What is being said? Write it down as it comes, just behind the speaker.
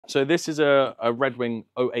So this is a Redwing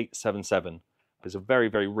 0877. It's a very,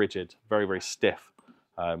 very rigid, very, very stiff,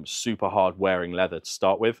 super hard wearing leather to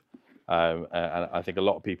start with. And I think a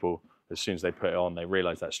lot of people, as soon as they put it on, they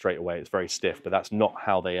realize that straight away. It's very stiff, but that's not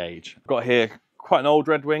how they age. I've got here quite an old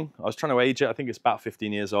Redwing. I was trying to age it. I think it's about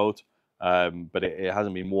 15 years old, but it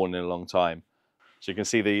hasn't been worn in a long time. So you can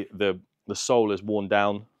see the sole is worn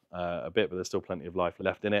down a bit, but there's still plenty of life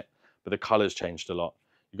left in it. But the color's changed a lot.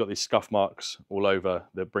 You've got these scuff marks all over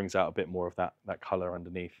that brings out a bit more of that color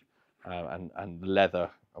underneath. And the leather,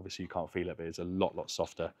 obviously you can't feel it, but it's a lot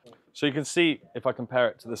softer. So you can see, if I compare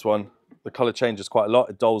it to this one, the color changes quite a lot.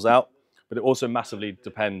 It dulls out, but it also massively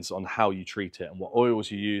depends on how you treat it and what oils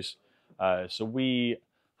you use. So we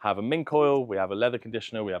have a mink oil, we have a leather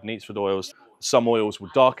conditioner, we have Neatsford oils. Some oils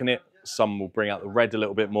will darken it, some will bring out the red a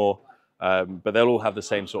little bit more, but they'll all have the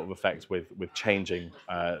same sort of effect with changing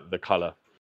the color.